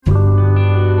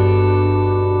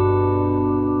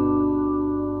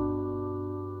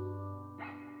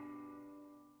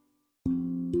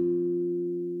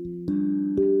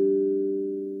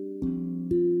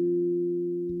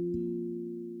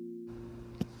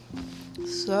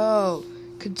So,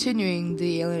 continuing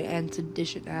the Alien and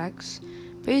Sedition Acts,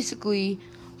 basically,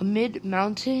 amid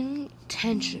mounting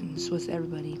tensions with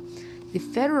everybody, the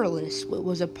Federalists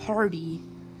was a party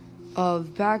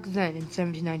of back then in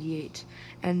 1798,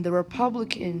 and the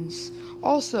Republicans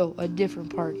also a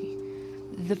different party.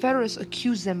 The Federalists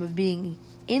accused them of being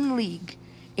in league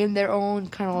in their own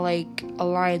kind of like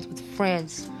alliance with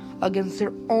France against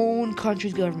their own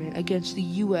country's government, against the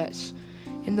U.S.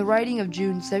 In the writing of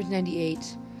June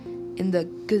 1798, in the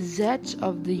Gazette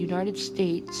of the United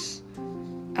States,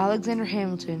 Alexander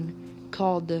Hamilton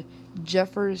called the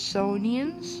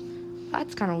Jeffersonians,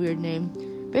 that's kind of a weird name,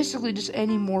 basically just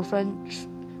any more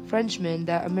Frenchmen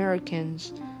that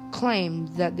Americans claimed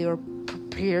that they were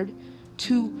prepared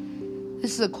to,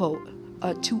 this is a quote,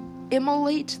 to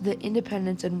immolate the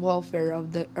independence and welfare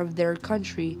of their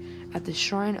country at the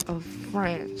shrine of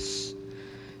France.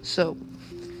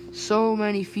 So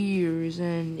many fears,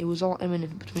 and it was all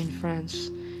imminent between France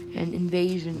and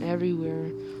invasion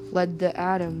everywhere, led the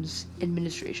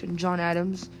John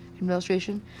Adams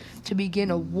administration, to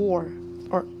begin war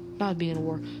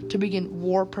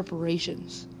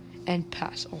preparations and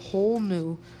pass a whole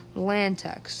new land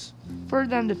tax for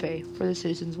them to pay, for the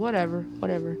citizens, whatever,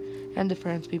 and the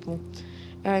France people.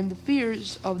 And the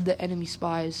fears of the enemy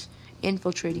spies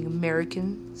infiltrating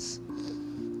Americans,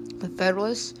 the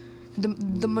Federalists,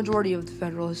 the majority of the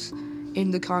Federalists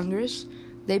in the Congress,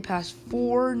 they passed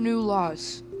 4 new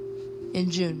laws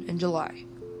in June and July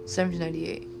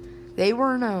 1798. They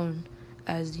were known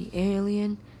as the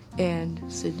Alien and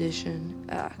Sedition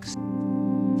Acts.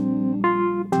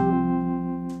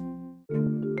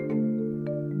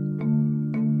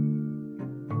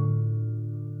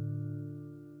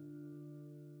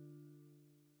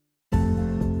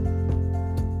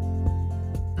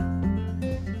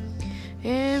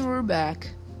 And we're back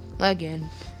again.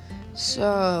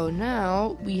 So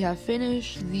now we have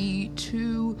finished the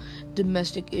 2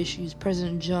 domestic issues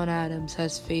President John Adams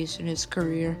has faced in his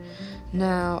career.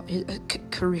 Now, his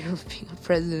career of being a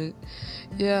president.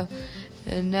 Yeah.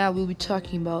 And now we'll be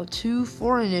talking about 2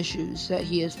 foreign issues that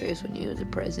he has faced when he was a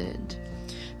president.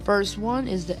 First one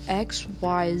is the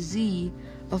XYZ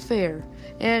affair.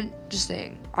 And just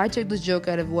saying, I took this joke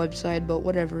out of a website, but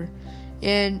whatever.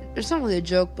 And it's not really a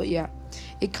joke, but yeah.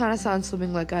 It kind of sounds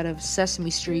something like out of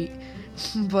Sesame Street,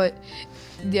 but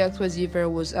the XYZ affair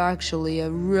was actually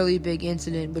a really big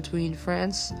incident between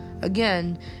France,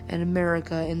 again, and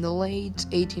America in the late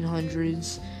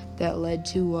 1800s that led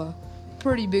to a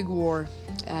pretty big war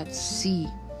at sea.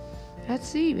 At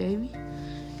sea, baby.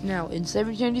 Now, in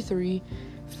 1793,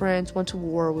 France went to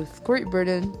war with Great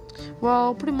Britain,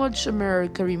 while pretty much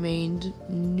America remained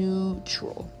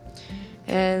neutral.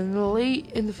 And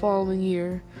late in the following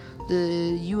year,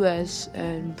 the U.S.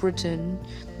 and Britain,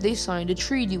 they signed a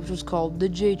treaty which was called the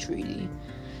Jay Treaty.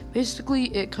 Basically,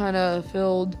 it kind of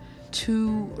filled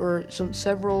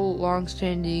several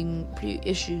long-standing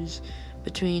issues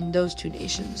between those 2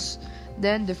 nations.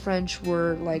 Then the French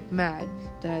were mad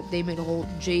that they made a whole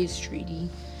Jay's Treaty.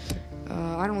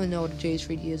 I don't really know what a Jay's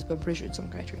Treaty is, but I'm pretty sure it's some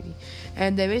kind of treaty.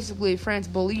 And then basically France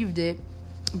believed that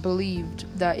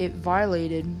it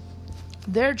violated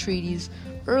their treaties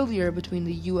earlier between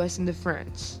the U.S. and the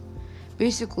France.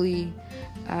 Basically,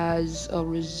 as a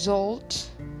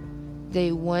result,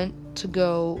 they went to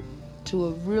go to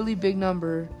a really big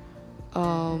number,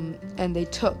 and they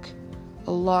took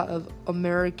a lot of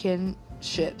American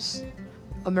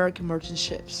merchant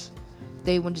ships.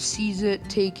 They went to seize it,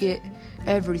 take it,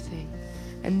 everything.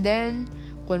 And then,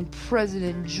 when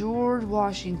President George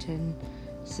Washington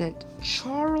sent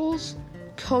Charles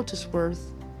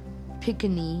Cotesworth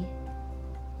Pinckney,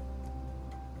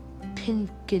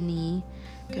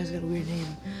 guy's got a weird name,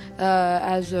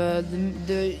 as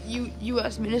the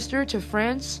U.S. minister to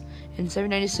France in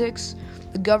 1796,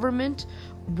 the government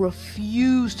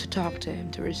refused to talk to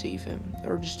him, to receive him.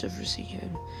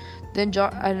 Then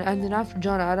after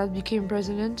John Adams became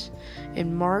president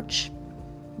in March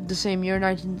the same year,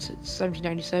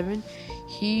 1797,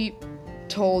 he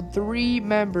told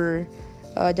 3-member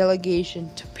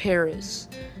delegation to Paris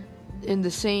in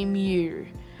the same year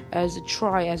as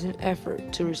an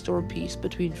effort to restore peace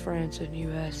between France and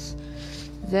U.S.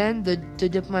 Then the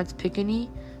diplomats Pinckney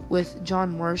with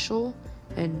John Marshall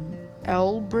and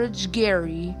Elbridge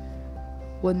Gerry,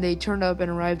 when they turned up and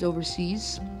arrived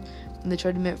overseas, and they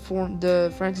tried to meet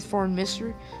the France's foreign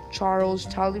minister, Charles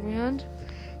Talleyrand,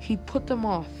 he put them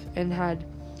off and had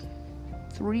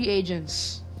 3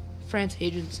 France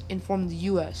agents, inform the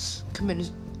U.S.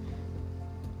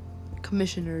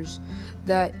 commissioners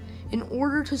that in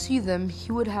order to see them,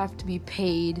 he would have to be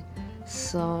paid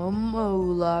some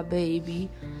moolah, baby.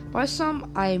 By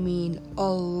some, I mean a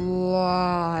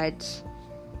lot.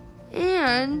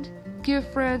 And give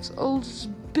France a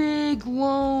big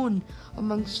loan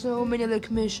among so many other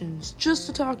commissions just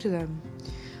to talk to them.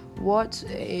 What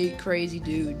a crazy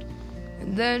dude.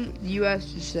 And then the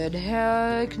US just said,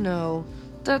 heck no,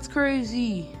 that's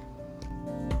crazy.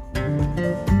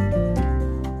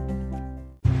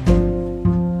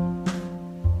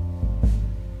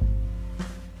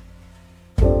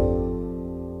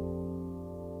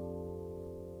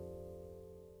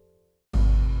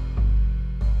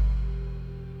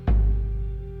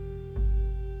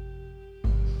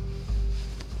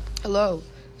 Hello.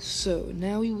 So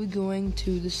now we will be going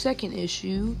to the second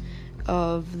issue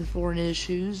of the foreign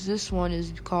issues. This one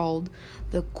is called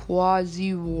the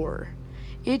Quasi-War.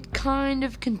 It kind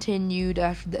of continued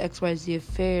after the XYZ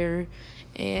affair,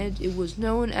 and it was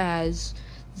known as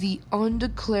the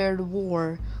Undeclared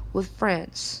War with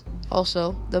France.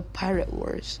 Also, the Pirate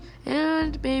Wars,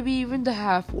 and maybe even the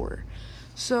Half War.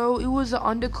 So it was an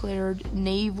undeclared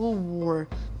naval war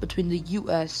between the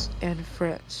US and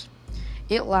France.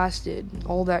 It lasted,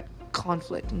 all that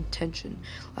conflict and tension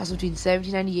lasted between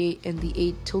 1798 and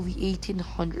till the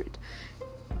 1800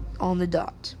 on the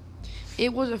dot.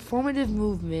 It was a formative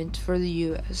movement for the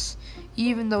U.S.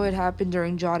 Even though it happened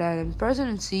during John Adams'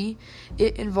 presidency,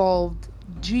 it involved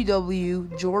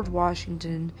G.W. George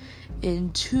Washington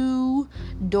in two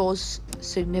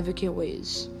significant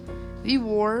ways. The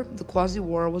war, the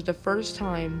Quasi-War, was the first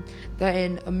time that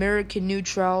an American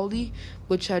neutrality,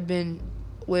 which had been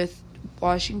with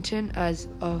Washington as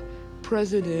a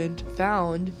president,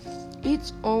 found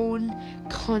its own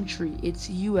country, its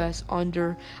U.S.,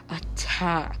 under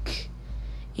attack.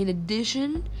 In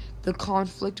addition, the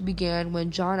conflict began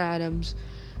when John Adams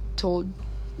told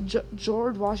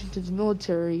George Washington's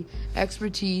military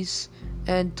expertise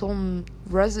and told him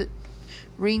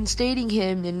reinstating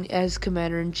him as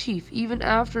commander-in-chief, even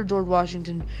after George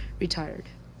Washington retired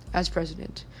as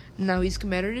president. Now he's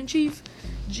commander-in-chief.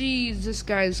 Geez, this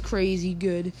guy is crazy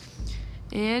good.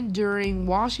 And during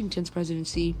Washington's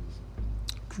presidency,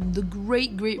 the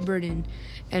Great Britain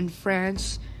and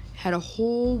France had a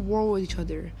whole war with each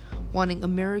other, wanting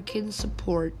American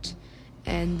support.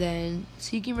 And then,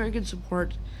 seeking American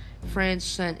support, France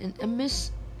sent an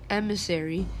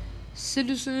emissary,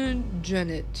 Citizen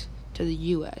Genet, to the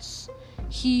U.S.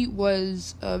 He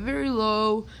was a very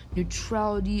low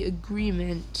neutrality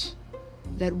agreement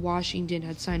that Washington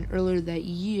had signed earlier that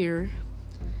year,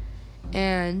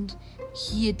 and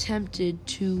he attempted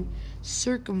to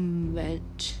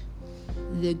circumvent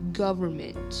the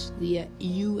government, the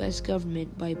U.S.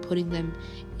 government, by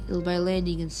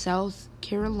landing in South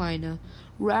Carolina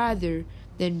rather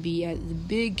than be at the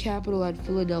big capital at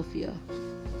Philadelphia.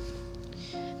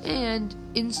 And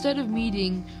instead of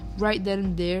meeting right then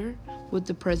and there with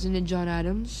the President John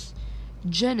Adams,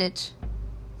 Genet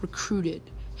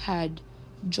had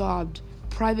jobbed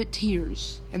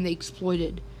privateers, and they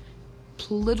exploited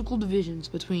political divisions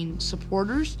between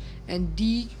supporters and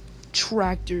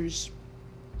detractors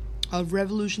of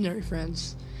revolutionary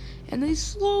France, and they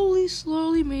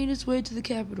slowly made its way to the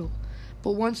capital.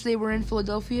 But once they were in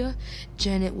Philadelphia,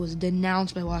 Genet was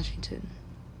denounced by Washington.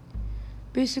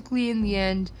 Basically, in the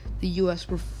end, the U.S.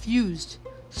 refused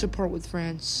support with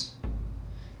France,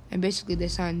 and basically they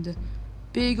signed the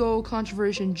big old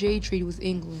controversial Jay Treaty with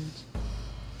England,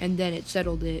 and then it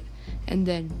settled it. And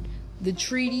then the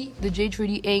Jay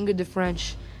Treaty, angered the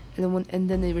French, and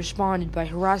then they responded by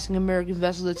harassing American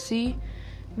vessels at sea,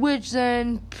 which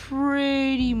then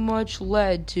pretty much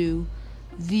led to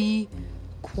the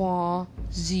Quasi-War.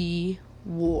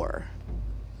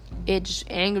 It just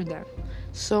angered them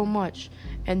so much.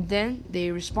 And then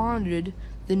they responded,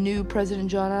 the new President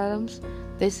John Adams,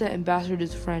 they sent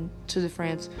ambassadors to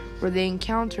France, where they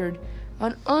encountered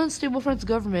an unstable French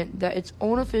government that its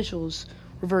own officials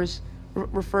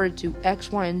referred to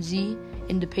X, Y, and Z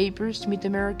in the papers to meet the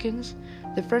Americans.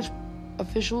 The French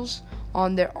officials,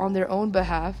 on their own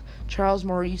behalf, Charles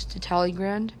Maurice de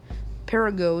Talleyrand,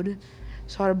 Perigord,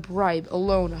 sought a bribe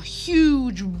alone, a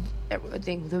huge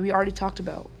thing that we already talked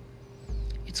about.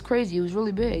 It's crazy. It was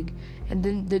really big. And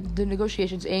then the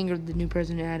negotiations angered the new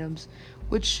President Adams,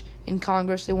 which in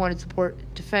Congress they wanted to support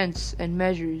defense and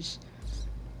measures,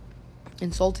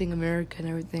 insulting America and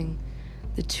everything.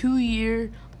 The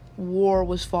 2-year war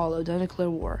was followed, the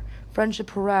undeclared war.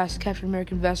 Friendship harassed, captured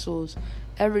American vessels,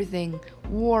 everything.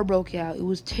 War broke out. It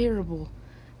was terrible.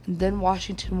 And then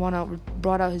Washington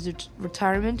brought out his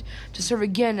retirement to serve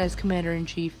again as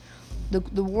commander-in-chief.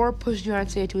 The war pushed the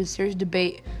United States to a serious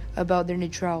debate about their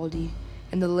neutrality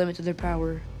and the limits of their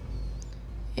power.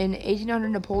 In 1800,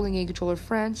 Napoleon gained control of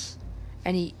France,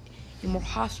 and a more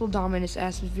hostile, dominant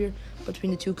atmosphere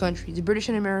between the two countries. The British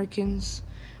and Americans,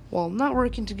 while not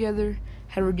working together,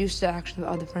 had reduced the action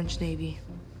of the French Navy.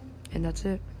 And that's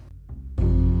it.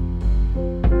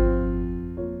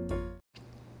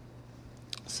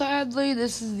 Sadly,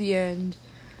 this is the end.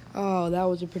 Oh, that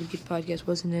was a pretty good podcast,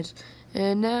 wasn't it?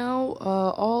 And now,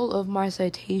 all of my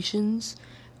citations,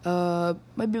 my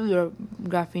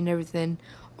bibliography and everything,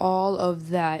 all of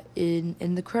that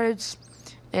in the credits.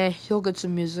 You'll get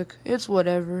some music. It's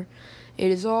whatever.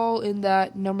 It is all in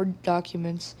that numbered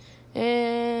documents.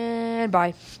 And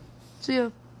bye. See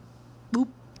ya. Boop.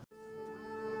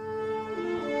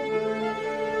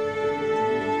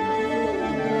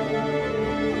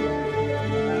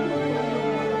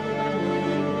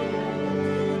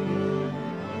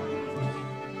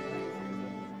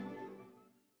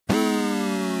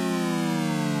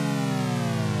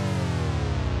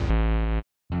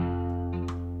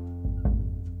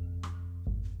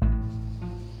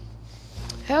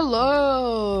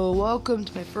 Hello, welcome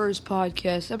to my first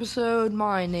podcast episode.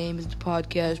 My name is the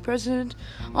podcast president,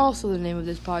 also the name of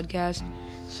this podcast.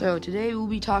 So today we'll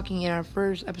be talking in our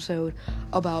first episode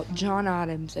about John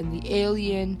Adams and the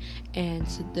Alien and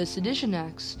the Sedition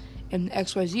Acts and the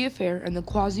XYZ affair and the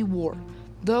Quasi War.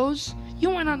 Those, you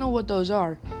might not know what those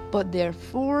are, but they're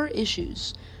 4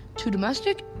 issues, 2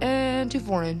 domestic and 2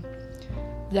 foreign,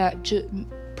 that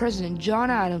President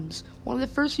John Adams, one of the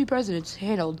first few presidents,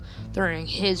 handled during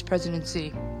his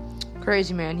presidency.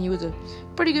 Crazy, man. He was a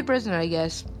pretty good president, I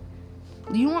guess.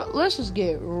 You know what? Let's just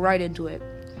get right into it.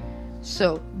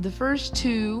 So, the first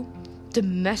 2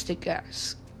 domestic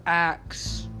acts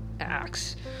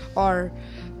are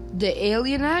the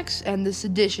Alien Acts and the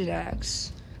Sedition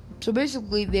Acts. So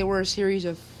basically, they were a series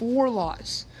of 4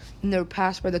 laws, and they were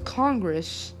passed by the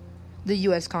Congress, the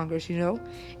U.S. Congress, in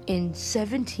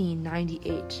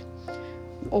 1798.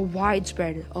 A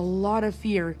widespread, a lot of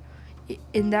fear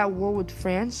in that war with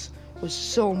France was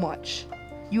so much.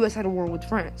 U.S. had a war with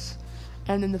France.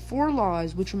 And then the 4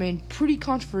 laws, which remain pretty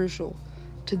controversial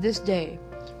to this day,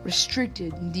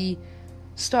 restricted the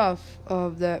stuff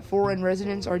of that foreign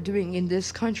residents are doing in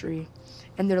this country,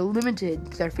 and they're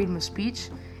limited to their freedom of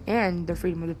speech and their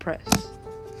freedom of the press.